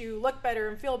makes you look better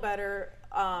and feel better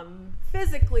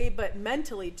physically, but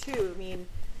mentally too. I mean,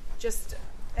 just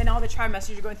in all the trimesters,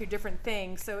 you're going through different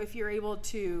things. So if you're able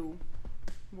to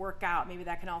work out, maybe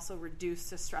that can also reduce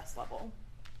the stress level.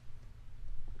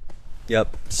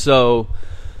 Yep. So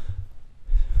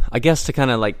I guess to kind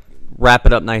of like wrap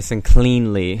it up nice and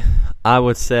cleanly, I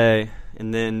would say,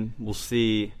 and then we'll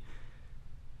see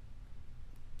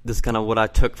this kind of what I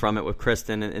took from it with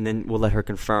Kristen, and then we'll let her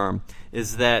confirm,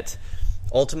 is that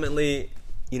ultimately,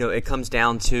 it comes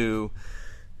down to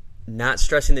not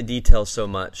stressing the details so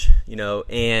much,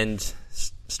 and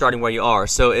starting where you are.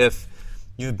 So if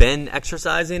you've been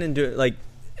exercising and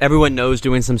everyone knows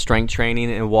doing some strength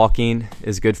training and walking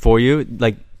is good for you,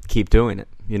 like keep doing it.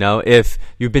 If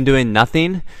you've been doing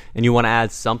nothing and you want to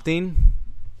add something,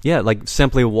 like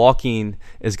simply walking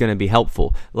is going to be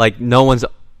helpful. Like no one's,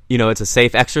 it's a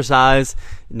safe exercise.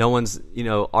 No one's,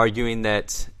 arguing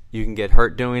that you can get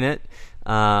hurt doing it.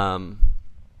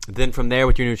 Then from there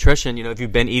with your nutrition, if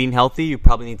you've been eating healthy, you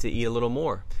probably need to eat a little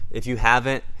more. If you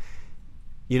haven't,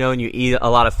 and you eat a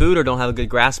lot of food or don't have a good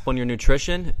grasp on your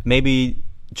nutrition, maybe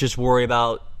just worry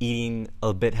about eating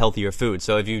a bit healthier food.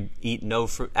 So if you eat no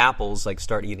apples, like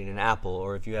start eating an apple.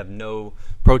 Or if you have no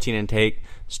protein intake,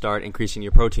 start increasing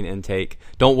your protein intake.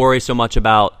 Don't worry so much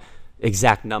about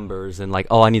exact numbers and like,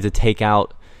 I need to take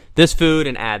out this food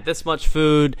and add this much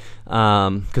food,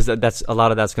 because that's a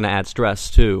lot of that's going to add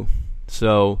stress too.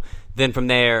 So then from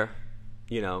there,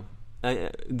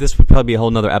 this would probably be a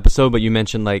whole nother episode, but you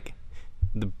mentioned like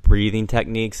the breathing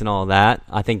techniques and all that.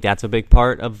 I think that's a big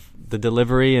part of the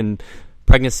delivery and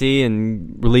pregnancy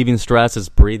and relieving stress is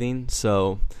breathing.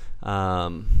 So,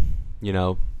 that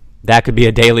could be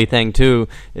a daily thing too.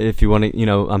 If you want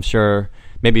to, I'm sure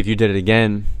maybe if you did it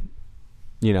again,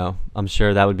 I'm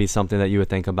sure that would be something that you would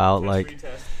think about.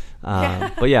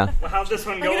 But yeah. Well, how's this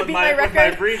one go with my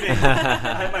breathing? I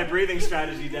had my breathing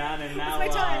strategy down, and now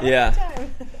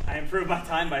I improved my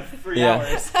time by 3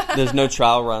 hours. There's no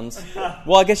trial runs.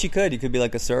 Well, I guess you could. You could be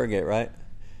like a surrogate, right?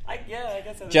 I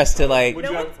guess. Just to like,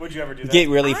 would you ever do that? Get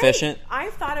really efficient.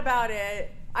 I've thought about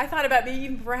it. I thought about me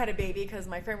even before I had a baby, because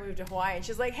my friend moved to Hawaii and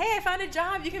she's like, "Hey, I found a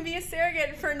job. You can be a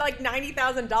surrogate for like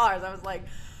 $90,000." I was like,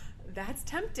 "That's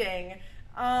tempting."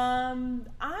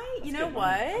 You know what?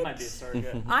 I might be a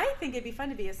surrogate. I think it'd be fun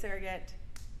to be a surrogate.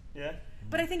 Yeah.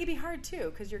 But I think it'd be hard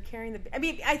too, because you're carrying I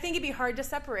think it'd be hard to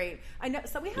separate. I know.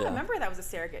 So we had a member that was a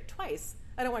surrogate twice.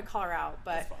 I don't want to call her out,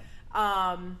 but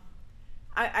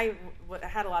I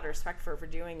had a lot of respect for her for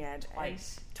doing it.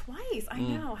 Twice. I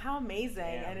know. How amazing.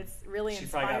 And it's really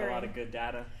inspiring. She probably got a lot of good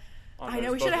data. I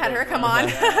know. We should have had her come on.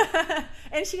 Yeah.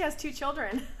 And she has 2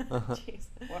 children. Jeez.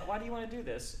 Why do you want to do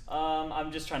this?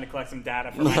 I'm just trying to collect some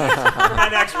data for my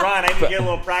next run. I need to get a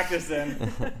little practice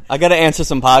in. I got to answer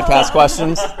some podcast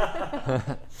questions. Who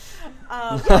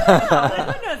knows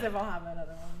if I'll have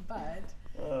another one, but...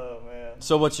 Oh, man.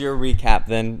 So what's your recap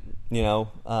then?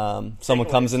 Someone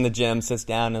comes in the gym, sits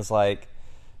down, and is like,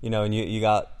 and you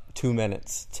got 2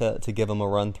 minutes to give them a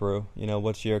run through.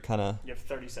 What's your kind of... You have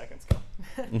 30 seconds. Go.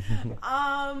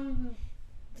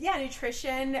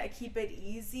 Nutrition, keep it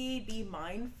easy, be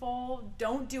mindful,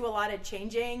 don't do a lot of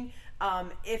changing.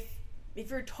 If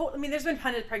you're told, there's been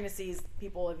plenty of pregnancies,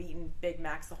 people have eaten Big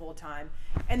Macs the whole time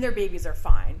and their babies are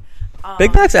fine.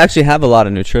 Big Macs actually have a lot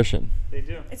of nutrition. They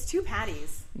do. It's 2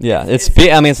 patties. Yeah, it's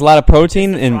a lot of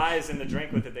protein and fries and the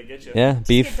drink with it they get you. Yeah,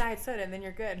 beef. Just get diet soda and then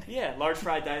you're good. Yeah, large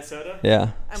fried diet soda.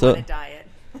 Yeah. I'm on a diet.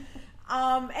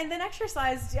 And then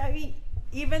exercise.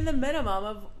 Even the minimum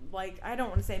of, I don't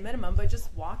want to say minimum, but just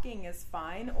walking is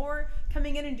fine. Or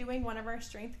coming in and doing one of our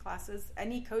strength classes.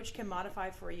 Any coach can modify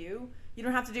for you. You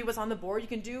don't have to do what's on the board. You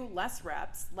can do less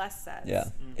reps, less sets. Yeah.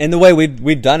 And the way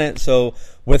we've done it, so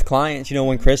with clients,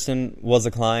 when Kristen was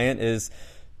a client, is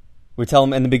we tell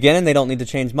them in the beginning they don't need to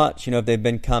change much, if they've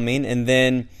been coming. And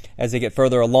then as they get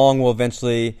further along, we'll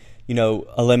eventually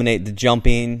eliminate the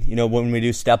jumping. When we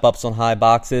do step-ups on high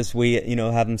boxes, we,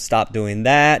 have them stop doing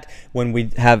that. When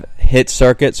we have hit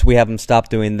circuits, we have them stop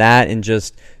doing that and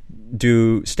just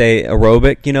stay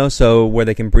aerobic, you know, so where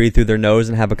they can breathe through their nose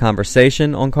and have a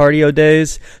conversation on cardio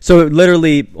days. So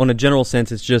literally, on a general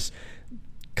sense, it's just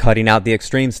cutting out the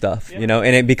extreme stuff, you know,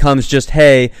 and it becomes just,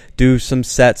 hey, do some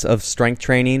sets of strength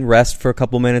training, rest for a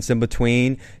couple minutes in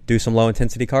between, do some low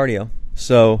intensity cardio.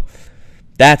 So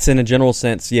that's in a general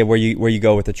sense, where you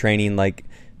go with the training, like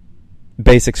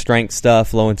basic strength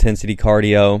stuff, low intensity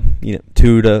cardio, you know,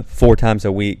 2 to 4 times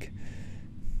a week.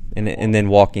 And then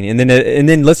walking, and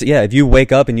then listen. Yeah, if you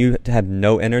wake up and you have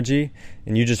no energy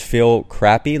and you just feel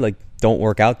crappy, like don't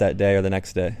work out that day or the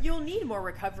next day. You'll need more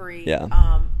recovery.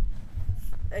 Yeah.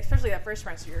 Especially that first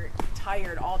trimester, you're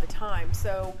tired all the time.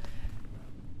 So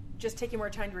just taking more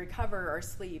time to recover or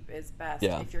sleep is best.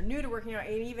 Yeah. If you're new to working out,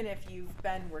 and even if you've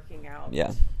been working out.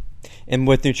 Yeah. And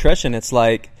with nutrition, it's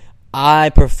like I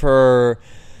prefer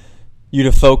you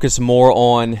to focus more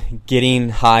on getting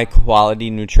high quality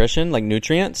nutrition, like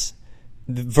nutrients,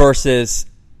 versus,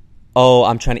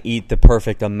 I'm trying to eat the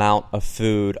perfect amount of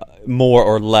food, more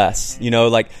or less, you know,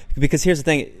 like, because here's the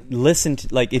thing,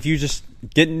 like, if you just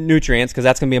get nutrients, because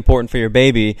that's going to be important for your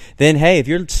baby, then, hey, if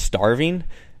you're starving,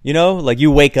 you know, like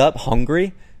you wake up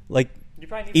hungry, like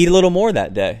eat a little more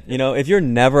that day. You know, if you're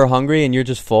never hungry and you're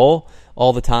just full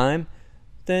all the time,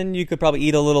 then you could probably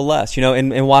eat a little less, you know,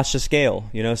 and watch the scale,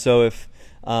 you know. So if,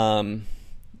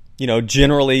 you know,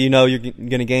 generally, you know, you're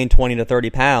going to gain 20 to 30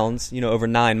 pounds, you know, over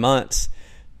 9 months.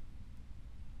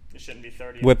 It shouldn't be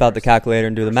 30. Whip out the calculator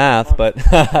and do the math, but,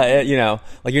 you know,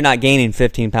 like you're not gaining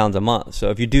 15 pounds a month. So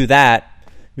if you do that,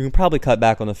 you can probably cut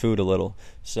back on the food a little.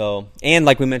 So, and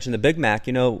like we mentioned, the Big Mac,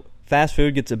 you know, fast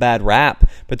food gets a bad rap,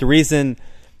 but the reason,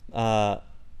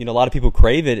 you know, a lot of people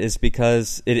crave it is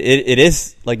because it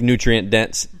is like nutrient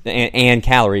dense and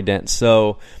calorie dense.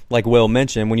 So like Will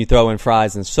mentioned, when you throw in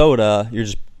fries and soda, you're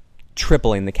just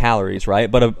tripling the calories,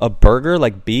 right? But a burger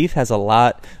like beef has a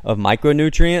lot of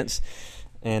micronutrients,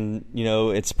 and, you know,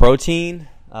 it's protein.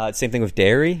 Same thing with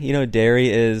dairy. You know, dairy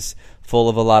is full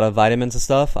of a lot of vitamins and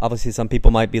stuff. Obviously, some people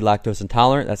might be lactose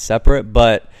intolerant. That's separate.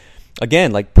 But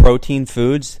again, like protein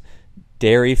foods,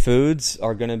 dairy foods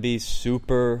are going to be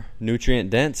super nutrient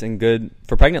dense and good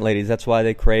for pregnant ladies. That's why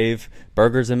they crave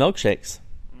burgers and milkshakes.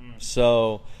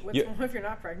 So if you're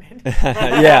not pregnant.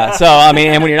 Yeah. So I mean,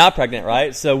 and when you're not pregnant,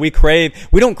 right? So we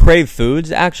don't crave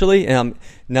foods actually. And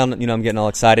now, you know, I'm getting all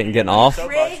excited and getting off. You're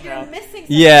missing something.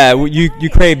 Yeah, you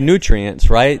crave nutrients,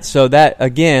 right? So that,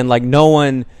 again, like no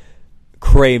one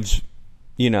craves,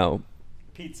 you know,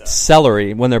 pizza,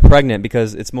 celery when they're pregnant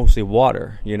because it's mostly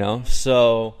water, you know.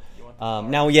 So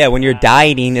now, yeah, when you're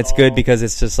dieting, it's good because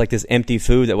it's just like this empty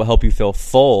food that will help you feel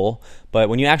full. But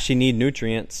when you actually need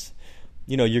nutrients,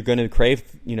 you know, you're going to crave,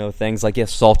 you know, things like,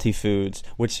 salty foods,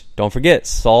 which, don't forget,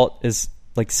 salt is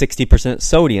like 60%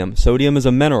 sodium. Sodium is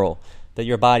a mineral that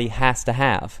your body has to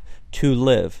have to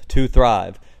live, to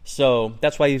thrive. So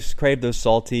that's why you crave those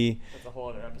salty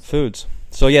foods.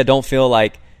 So, yeah, don't feel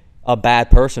like a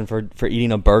bad person for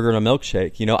eating a burger and a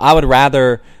milkshake. You know, I would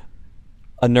rather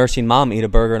a nursing mom eat a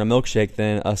burger and a milkshake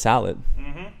than a salad.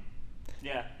 Mm-hmm.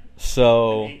 Yeah.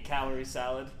 So 8-calorie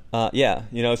salad. Yeah,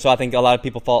 you know, so I think a lot of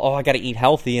people fall, I got to eat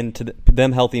healthy, and to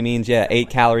them healthy means,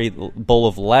 8-calorie bowl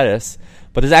of lettuce.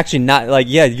 But it's actually not, like,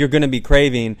 you're going to be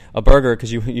craving a burger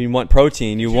because you want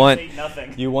protein, you want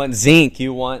zinc,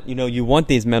 you want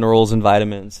these minerals and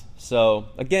vitamins. So,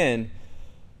 again,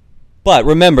 but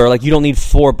remember, like, you don't need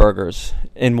 4 burgers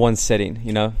in one sitting,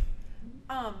 you know?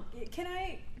 Can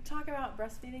I talk about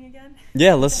breastfeeding again?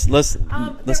 Yeah, let's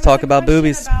talk about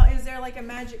boobies. Is there like a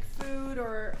magic food,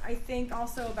 or I think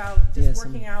also about just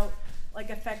working out, like,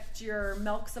 affect your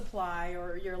milk supply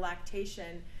or your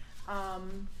lactation,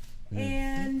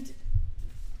 and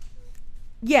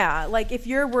like if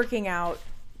you're working out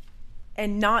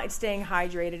and not staying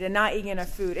hydrated and not eating enough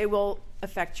food, it will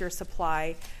affect your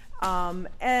supply,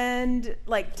 and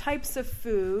like types of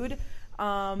food.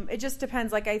 It just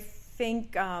depends. Like I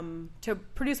think to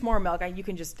produce more milk, you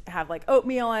can just have like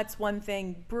oatmeal. That's one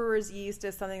thing. Brewer's yeast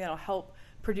is something that'll help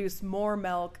produce more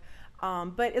milk.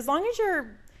 But as long as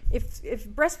if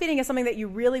breastfeeding is something that you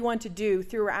really want to do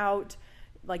throughout,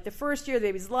 like the first year of the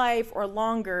baby's life or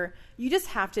longer, you just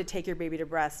have to take your baby to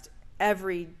breast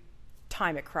every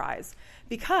time it cries.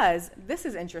 Because this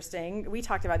is interesting. We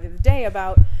talked about the other day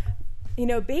about, you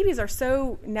know, babies are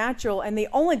so natural and they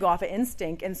only go off of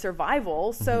instinct and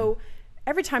survival. So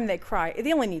every time they cry,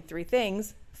 they only need 3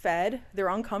 things: fed, they're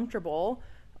uncomfortable,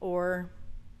 or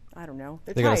I don't know,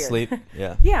 they're tired. They gotta sleep.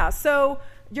 Yeah. Yeah. So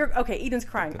Eden's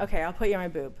crying. Okay, I'll put you on my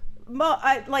boob.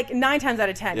 like 9 times out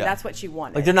of 10, that's what she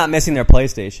wanted. Like they're not missing their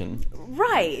PlayStation.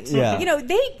 Right. Yeah. You know,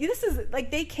 this is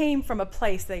like they came from a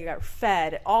place they got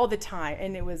fed all the time,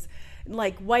 and it was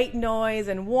like white noise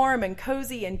and warm and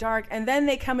cozy and dark, and then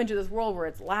they come into this world where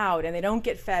it's loud and they don't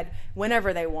get fed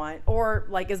whenever they want or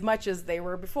like as much as they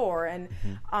were before. And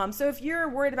so if you're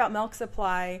worried about milk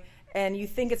supply and you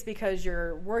think it's because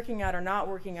you're working out or not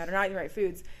working out or not eating the right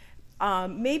foods,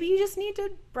 maybe you just need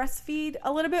to breastfeed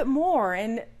a little bit more.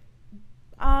 And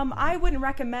I wouldn't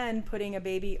recommend putting a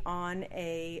baby on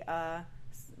a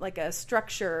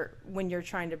structure when you're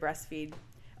trying to breastfeed.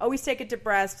 Always take it to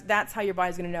breast. That's how your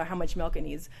body's going to know how much milk it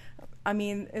needs. I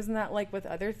mean, isn't that like with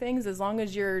other things? As long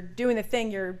as you're doing the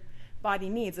thing your body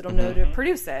needs, it'll know to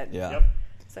produce it. Yeah. Yep.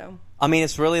 So. I mean,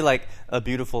 it's really like a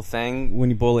beautiful thing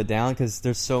when you boil it down because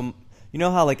there's so, you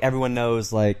know how like everyone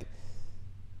knows like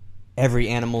every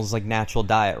animal's like natural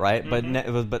diet, right?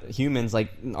 But humans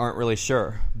like aren't really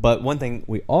sure. But one thing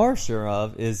we are sure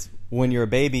of is when you're a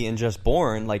baby and just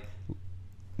born, like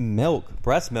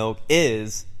breast milk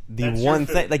is that's one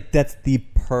thing, like that's the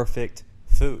perfect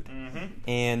food.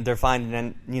 And they're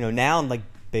finding, now like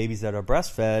babies that are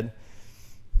breastfed,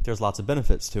 there's lots of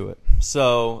benefits to it.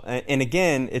 So, and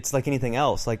again, it's like anything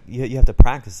else. Like you have to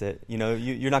practice it. You know,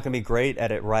 you're not going to be great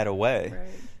at it right away. Right.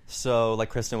 So, like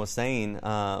Kristen was saying,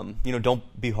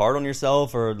 don't be hard on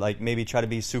yourself or like maybe try to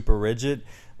be super rigid.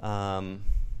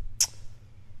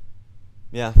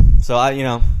 Yeah. So I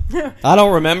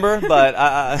don't remember, but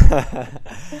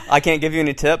I can't give you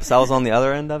any tips. I was on the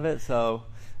other end of it. So,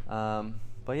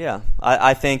 but yeah,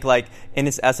 I think like in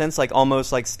its essence, like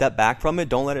almost like step back from it.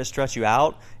 Don't let it stress you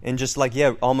out, and just like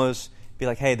almost be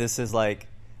like, hey, this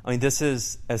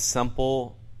is as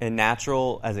simple and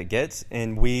natural as it gets.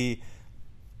 And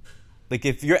like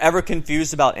if you're ever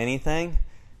confused about anything,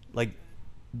 like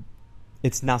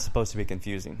it's not supposed to be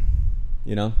confusing.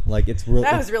 You know, like it's really.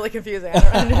 That was really confusing. I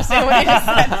don't understand what you just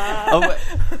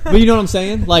said. But you know what I'm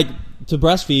saying? Like to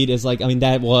breastfeed is like, I mean,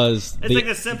 that was. It's like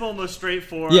the simple, most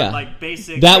straightforward, like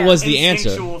basic. That was the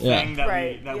answer. Thing that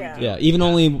we do. Yeah, even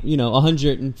only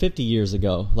 150 years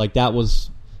ago, like that was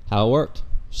how it worked.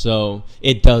 So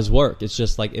it does work. It's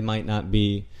just like it might not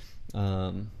be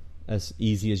as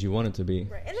easy as you want it to be.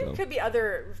 Right. And there could be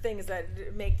other things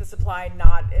that make the supply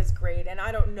not as great, and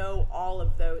I don't know all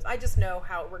of those. I just know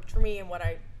how it worked for me and what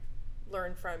I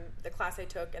learned from the class I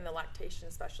took and the lactation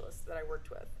specialists that I worked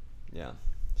with. Yeah.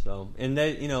 So, and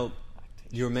they,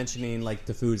 you were mentioning like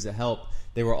the foods that help.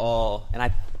 They were all, and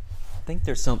I think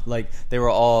there's some, like they were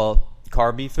all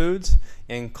carby foods,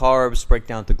 and carbs break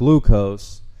down to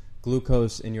glucose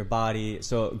in your body.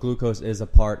 So glucose is a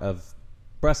part of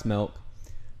breast milk.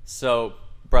 So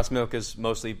breast milk is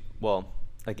mostly,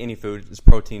 like any food, is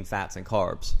protein, fats, and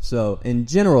carbs. So in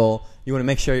general, you want to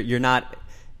make sure you're not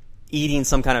eating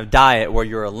some kind of diet where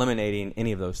you're eliminating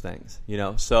any of those things,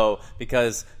 So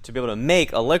because to be able to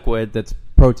make a liquid that's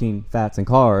protein, fats, and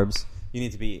carbs, you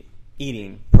need to be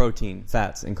eating protein,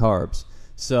 fats, and carbs.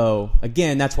 So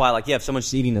again, that's why like if someone's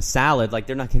just eating a salad, like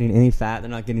they're not getting any fat, they're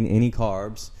not getting any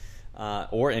carbs.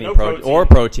 Or any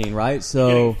protein, right?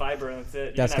 So fiber,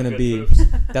 that's going to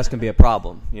be a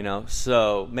problem,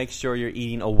 So make sure you're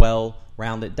eating a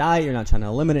well-rounded diet. You're not trying to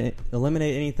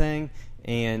eliminate anything,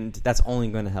 and that's only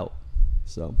going to help.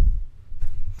 So,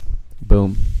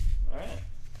 boom. All right.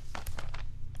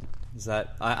 Is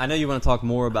that? I know you want to talk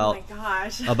more about. Oh my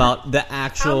gosh. About the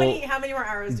actual how many more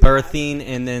hours? Birthing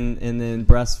and then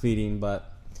breastfeeding,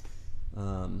 but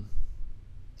I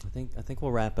think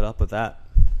we'll wrap it up with that.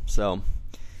 So,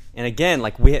 and again,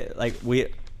 this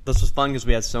was fun because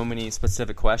we had so many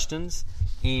specific questions,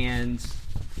 and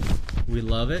we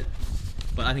love it.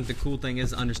 But I think the cool thing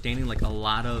is understanding like a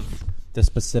lot of the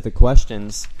specific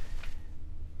questions.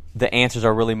 The answers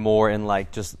are really more in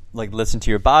like just like listen to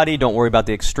your body. Don't worry about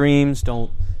the extremes.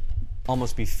 Don't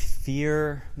almost be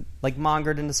fear like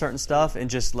mongered into certain stuff, and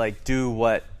just like do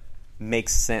what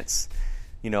makes sense.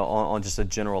 On just a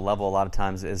general level, a lot of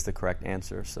times is the correct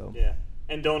answer. So yeah.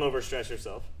 And don't overstress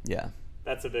yourself. Yeah.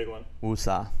 That's a big one.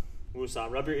 Woosah.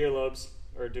 Rub your earlobes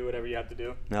or do whatever you have to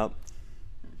do. Nope.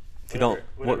 If you don't,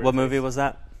 what movie was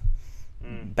that?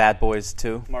 Bad Boys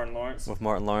 2. Martin Lawrence. With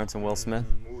Martin Lawrence and Will Smith.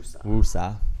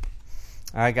 Woosah.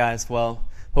 All right, guys. Well,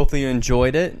 hopefully you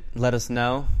enjoyed it. Let us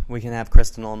know. We can have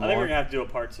Kristen on more. I think we're going to have to do a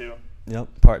part 2.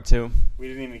 Yep, part 2. We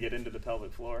didn't even get into the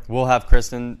pelvic floor. We'll have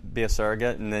Kristen be a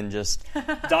surrogate and then just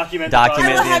document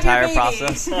the entire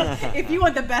process. If you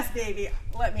want the best baby,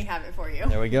 let me have it for you.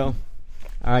 There we go.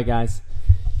 All right, guys.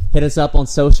 Hit us up on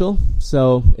social.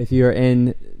 So if you're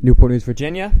in Newport News,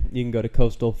 Virginia, you can go to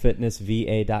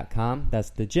coastalfitnessva.com. That's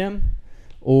the gym.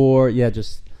 Or,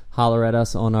 just holler at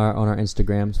us on our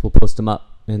Instagrams. We'll post them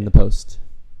up in the post.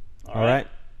 All right.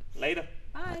 Later.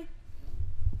 Bye.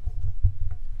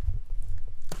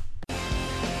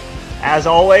 As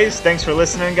always, thanks for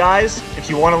listening, guys. If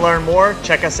you want to learn more,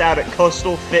 check us out at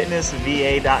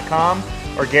coastalfitnessva.com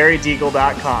or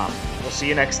GaryDeagle.com. We'll see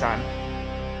you next time.